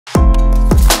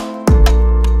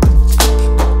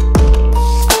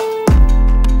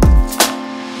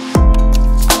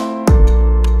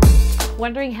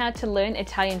Wondering how to learn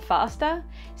Italian faster?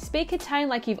 Speak Italian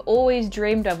like you've always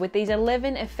dreamed of with these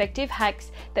 11 effective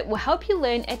hacks that will help you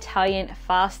learn Italian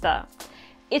faster.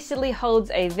 Italy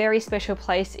holds a very special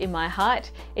place in my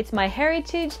heart. It's my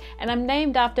heritage and I'm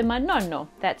named after my nonno,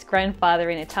 that's grandfather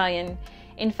in Italian.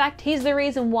 In fact, he's the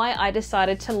reason why I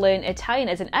decided to learn Italian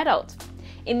as an adult.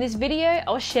 In this video,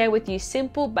 I'll share with you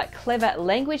simple but clever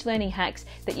language learning hacks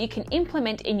that you can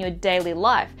implement in your daily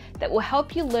life that will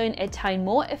help you learn Italian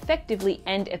more effectively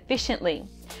and efficiently.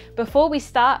 Before we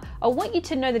start, I want you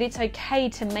to know that it's okay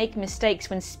to make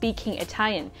mistakes when speaking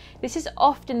Italian. This is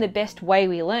often the best way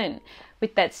we learn.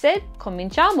 With that said,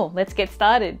 cominciamo! Let's get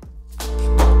started.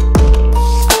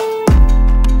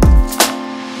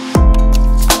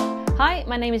 Hi,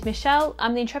 my name is Michelle.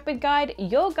 I'm the Intrepid Guide,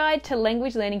 your guide to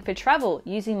language learning for travel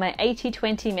using my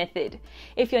 80-20 method.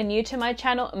 If you're new to my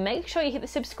channel, make sure you hit the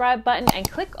subscribe button and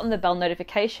click on the bell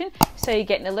notification so you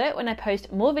get an alert when I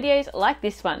post more videos like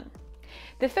this one.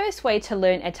 The first way to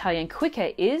learn Italian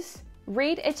quicker is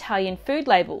read Italian food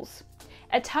labels.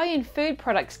 Italian food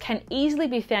products can easily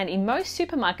be found in most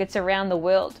supermarkets around the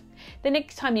world. The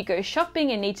next time you go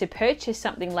shopping and need to purchase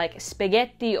something like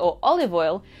spaghetti or olive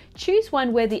oil, choose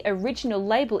one where the original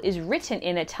label is written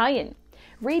in Italian.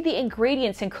 Read the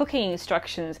ingredients and cooking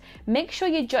instructions. Make sure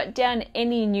you jot down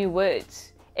any new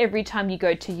words. Every time you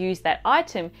go to use that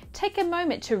item, take a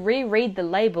moment to reread the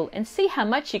label and see how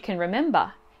much you can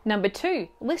remember. Number 2,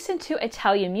 listen to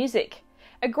Italian music.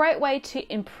 A great way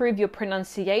to improve your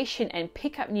pronunciation and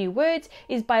pick up new words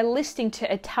is by listening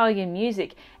to Italian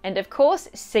music and of course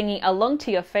singing along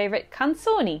to your favorite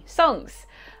canzoni, songs.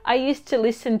 I used to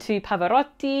listen to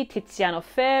Pavarotti, Tiziano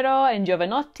Ferro and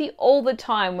Jovanotti all the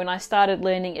time when I started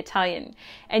learning Italian.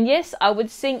 And yes, I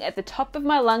would sing at the top of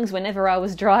my lungs whenever I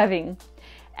was driving.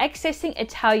 Accessing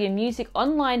Italian music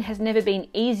online has never been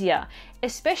easier,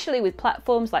 especially with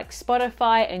platforms like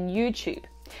Spotify and YouTube.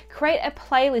 Create a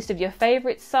playlist of your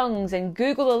favorite songs and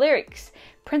Google the lyrics.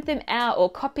 Print them out or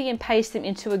copy and paste them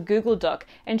into a Google Doc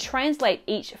and translate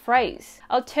each phrase.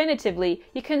 Alternatively,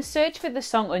 you can search for the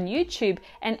song on YouTube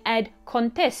and add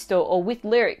contesto or with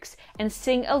lyrics and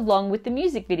sing along with the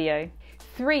music video.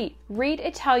 3. Read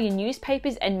Italian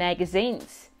newspapers and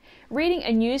magazines. Reading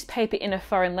a newspaper in a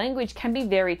foreign language can be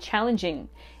very challenging.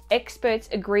 Experts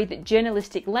agree that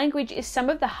journalistic language is some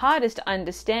of the hardest to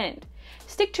understand.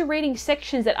 Stick to reading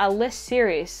sections that are less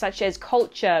serious, such as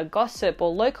culture, gossip, or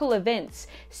local events,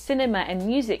 cinema, and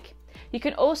music. You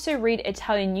can also read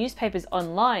Italian newspapers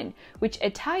online, which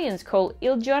Italians call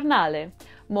il giornale.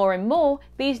 More and more,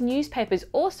 these newspapers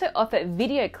also offer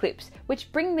video clips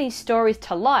which bring these stories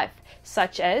to life,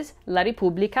 such as La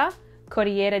Repubblica,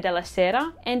 Corriere della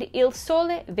Sera, and Il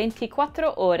Sole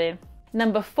 24 Ore.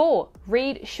 Number 4,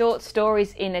 read short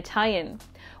stories in Italian.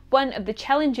 One of the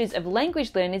challenges of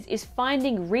language learners is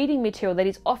finding reading material that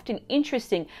is often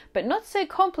interesting but not so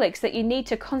complex that you need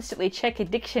to constantly check a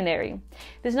dictionary.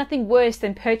 There's nothing worse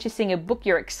than purchasing a book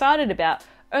you're excited about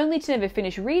only to never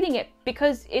finish reading it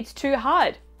because it's too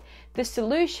hard. The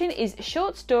solution is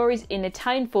short stories in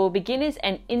Italian for beginners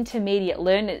and intermediate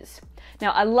learners.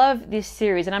 Now, I love this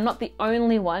series and I'm not the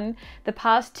only one. The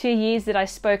past 2 years that I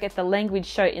spoke at the language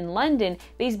show in London,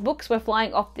 these books were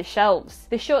flying off the shelves.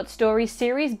 The short story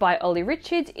series by Olly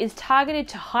Richards is targeted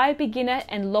to high beginner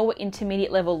and lower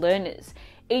intermediate level learners.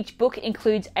 Each book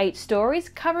includes 8 stories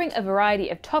covering a variety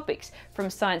of topics from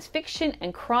science fiction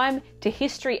and crime to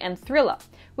history and thriller,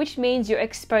 which means you're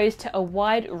exposed to a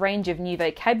wide range of new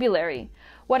vocabulary.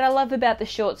 What I love about the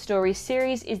short story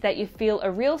series is that you feel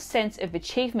a real sense of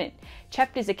achievement.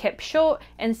 Chapters are kept short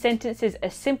and sentences are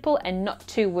simple and not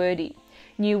too wordy.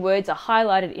 New words are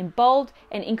highlighted in bold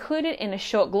and included in a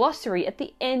short glossary at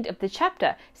the end of the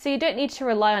chapter, so you don't need to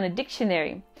rely on a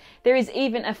dictionary. There is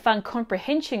even a fun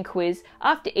comprehension quiz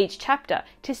after each chapter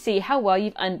to see how well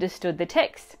you've understood the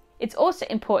text. It's also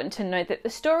important to note that the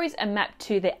stories are mapped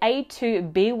to the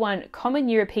A2-B1 Common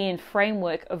European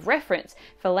Framework of Reference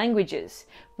for Languages,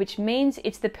 which means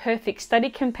it's the perfect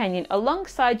study companion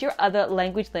alongside your other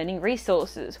language learning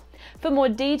resources. For more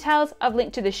details, I've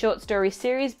linked to the short story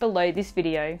series below this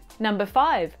video. Number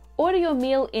 5, order your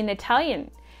meal in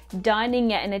Italian.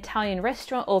 Dining at an Italian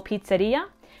restaurant or pizzeria?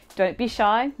 Don't be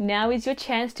shy, now is your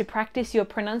chance to practice your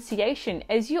pronunciation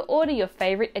as you order your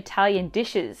favorite Italian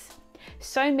dishes.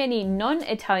 So many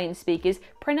non-Italian speakers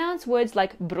pronounce words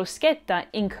like bruschetta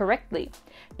incorrectly,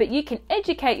 but you can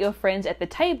educate your friends at the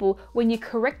table when you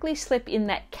correctly slip in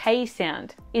that K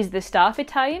sound. Is the staff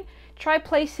Italian? Try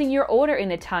placing your order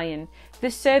in Italian.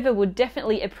 The server will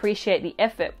definitely appreciate the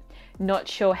effort. Not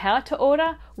sure how to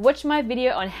order? Watch my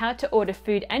video on how to order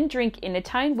food and drink in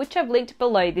Italian, which I've linked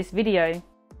below this video.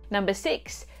 Number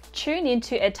 6, Tune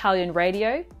into Italian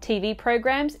radio, TV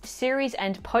programs, series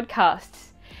and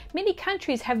podcasts. Many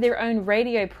countries have their own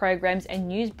radio programs and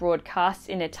news broadcasts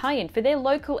in Italian for their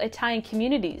local Italian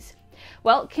communities.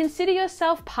 Well, consider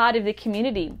yourself part of the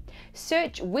community.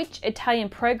 Search which Italian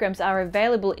programs are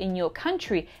available in your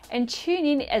country and tune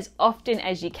in as often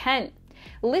as you can.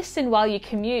 Listen while you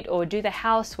commute or do the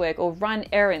housework or run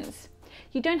errands.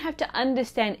 You don't have to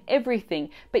understand everything,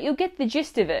 but you'll get the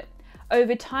gist of it.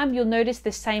 Over time, you'll notice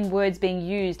the same words being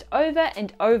used over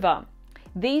and over.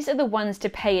 These are the ones to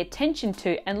pay attention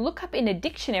to and look up in a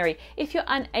dictionary if you're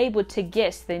unable to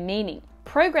guess the meaning.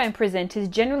 Program presenters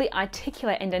generally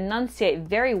articulate and enunciate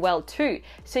very well too,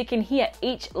 so you can hear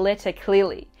each letter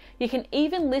clearly. You can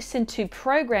even listen to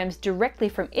programs directly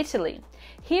from Italy.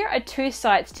 Here are 2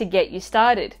 sites to get you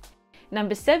started.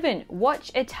 Number 7, watch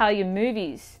Italian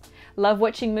movies. Love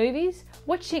watching movies?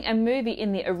 Watching a movie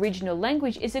in the original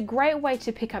language is a great way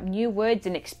to pick up new words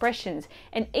and expressions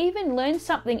and even learn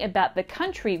something about the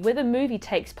country where the movie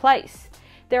takes place.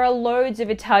 There are loads of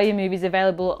Italian movies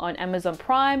available on Amazon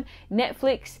Prime,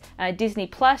 Netflix, Disney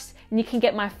Plus, and you can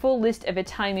get my full list of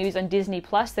Italian movies on Disney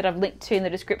Plus that I've linked to in the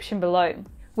description below.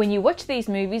 When you watch these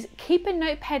movies, keep a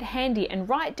notepad handy and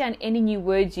write down any new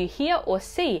words you hear or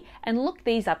see and look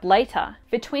these up later.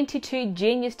 For 22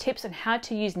 genius tips on how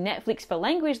to use Netflix for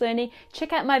language learning,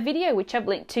 check out my video which I've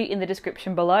linked to in the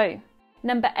description below.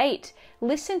 Number 8,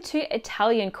 listen to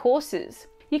Italian courses.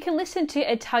 You can listen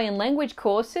to Italian language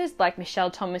courses like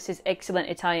Michelle Thomas's Excellent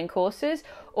Italian Courses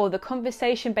or the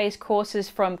conversation-based courses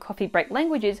from Coffee Break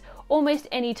Languages almost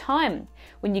any time.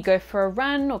 When you go for a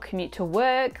run or commute to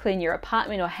work, clean your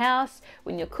apartment or house,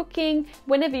 when you're cooking,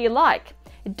 whenever you like.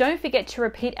 Don't forget to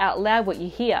repeat out loud what you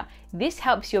hear. This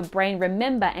helps your brain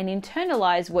remember and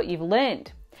internalize what you've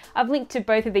learned. I've linked to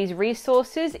both of these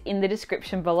resources in the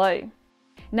description below.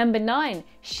 Number 9,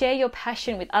 share your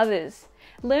passion with others.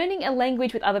 Learning a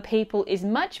language with other people is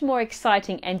much more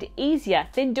exciting and easier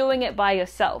than doing it by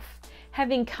yourself.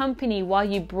 Having company while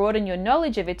you broaden your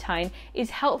knowledge of Italian is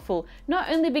helpful,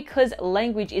 not only because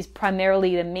language is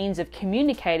primarily the means of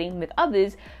communicating with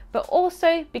others, but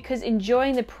also because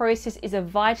enjoying the process is a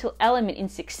vital element in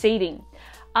succeeding.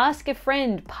 Ask a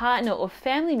friend, partner, or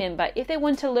family member if they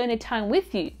want to learn Italian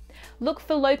with you. Look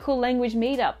for local language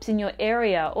meetups in your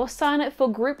area or sign up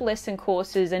for group lesson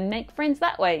courses and make friends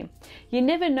that way. You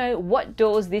never know what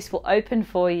doors this will open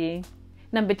for you.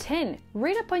 Number 10,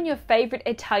 read up on your favorite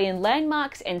Italian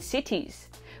landmarks and cities.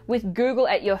 With Google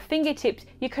at your fingertips,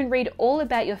 you can read all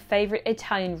about your favorite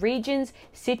Italian regions,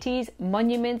 cities,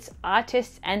 monuments,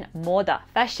 artists, and moda,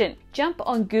 fashion. Jump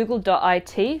on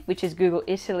google.it, which is Google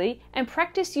Italy, and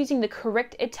practice using the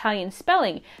correct Italian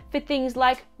spelling for things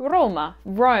like Roma,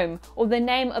 Rome, or the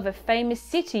name of a famous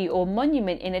city or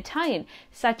monument in Italian,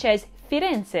 such as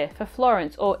Firenze for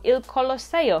Florence or Il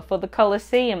Colosseo for the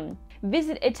Colosseum.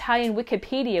 Visit Italian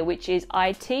Wikipedia, which is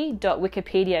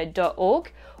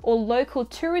it.wikipedia.org, or local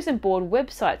tourism board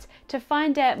websites to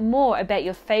find out more about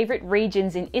your favorite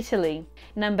regions in Italy.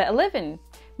 Number 11,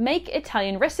 make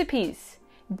Italian recipes.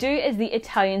 Do as the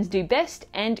Italians do best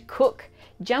and cook.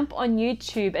 Jump on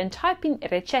YouTube and type in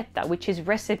ricetta, which is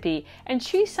recipe, and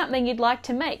choose something you'd like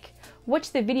to make.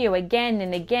 Watch the video again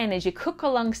and again as you cook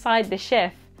alongside the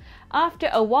chef. After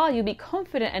a while, you'll be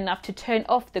confident enough to turn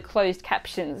off the closed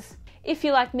captions. If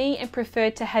you're like me and prefer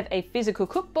to have a physical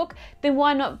cookbook, then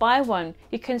why not buy one?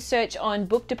 You can search on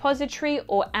Book Depository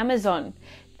or Amazon.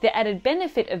 The added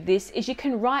benefit of this is you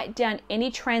can write down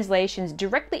any translations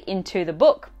directly into the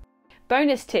book.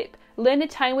 Bonus tip, learn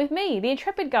Italian with me, the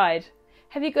Intrepid Guide.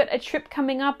 Have you got a trip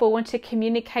coming up or want to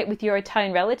communicate with your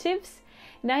Italian relatives?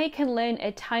 Now you can learn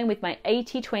Italian with my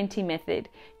 80-20 method.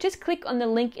 Just click on the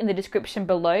link in the description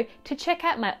below to check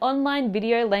out my online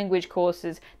video language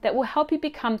courses that will help you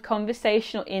become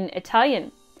conversational in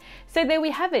Italian. So there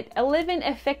we have it, 11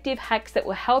 effective hacks that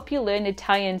will help you learn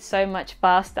Italian so much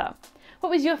faster. What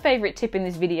was your favorite tip in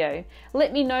this video?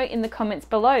 Let me know in the comments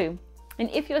below. And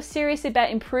if you're serious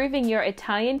about improving your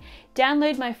Italian,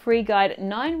 download my free guide,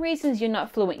 9 reasons you're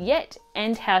not fluent yet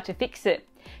and how to fix it.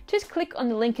 Just click on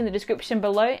the link in the description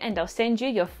below and I'll send you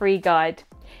your free guide.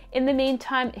 In the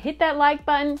meantime, hit that like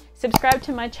button, subscribe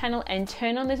to my channel and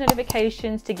turn on those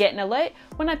notifications to get an alert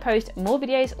when I post more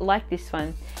videos like this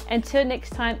one. Until next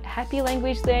time, happy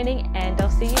language learning and I'll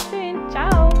see you soon.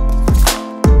 Ciao!